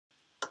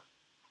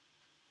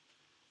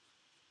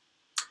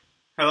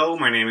Hello,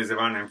 my name is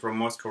Ivan. I'm from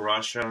Moscow,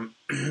 Russia.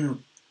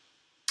 um,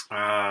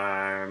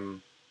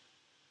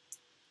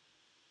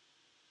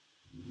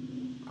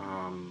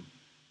 um,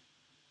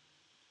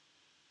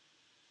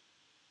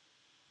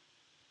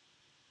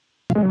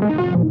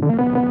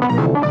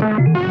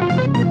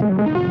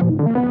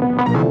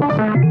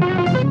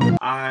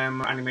 I'm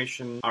an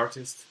animation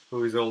artist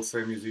who is also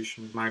a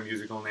musician. My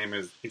musical name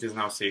is It Is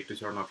Now Safe to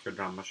Turn Off Your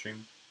Drum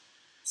Machine.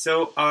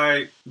 So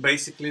I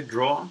basically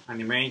draw,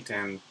 animate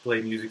and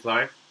play music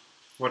live.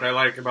 What I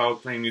like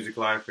about playing music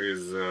live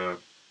is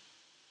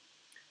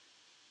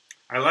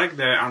I like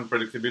the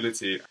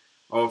unpredictability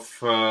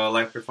of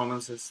live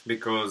performances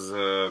because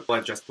I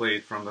just play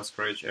it from the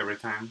scratch every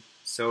time.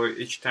 So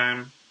each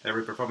time,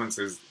 every performance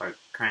is like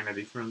kind of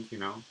different, you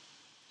know.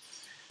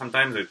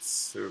 Sometimes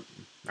it's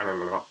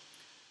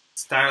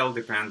style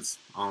depends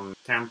on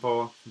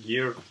tempo,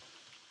 gear,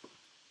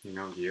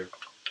 gear.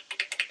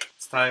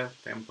 Style,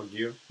 tempo,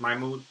 gear, my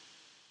mood,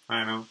 I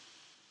don't know.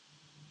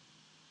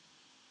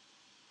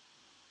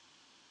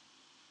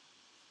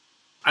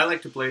 I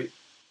like to play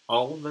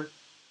all the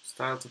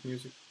styles of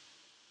music.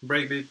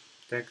 Breakbeat,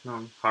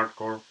 techno,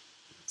 hardcore,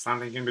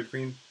 something in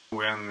between.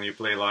 When you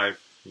play live,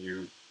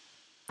 you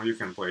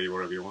can play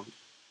whatever you want.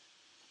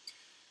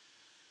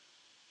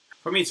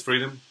 For me, it's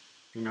freedom,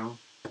 you know.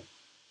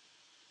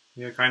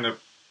 Yeah, kind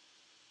of.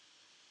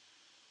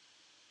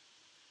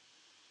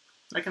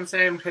 I can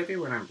say I'm happy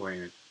when I'm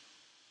playing it.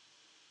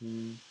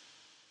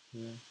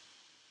 Yeah,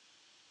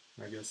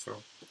 I guess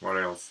so. What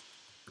else?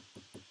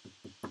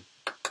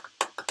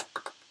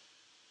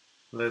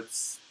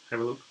 Let's have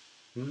a look.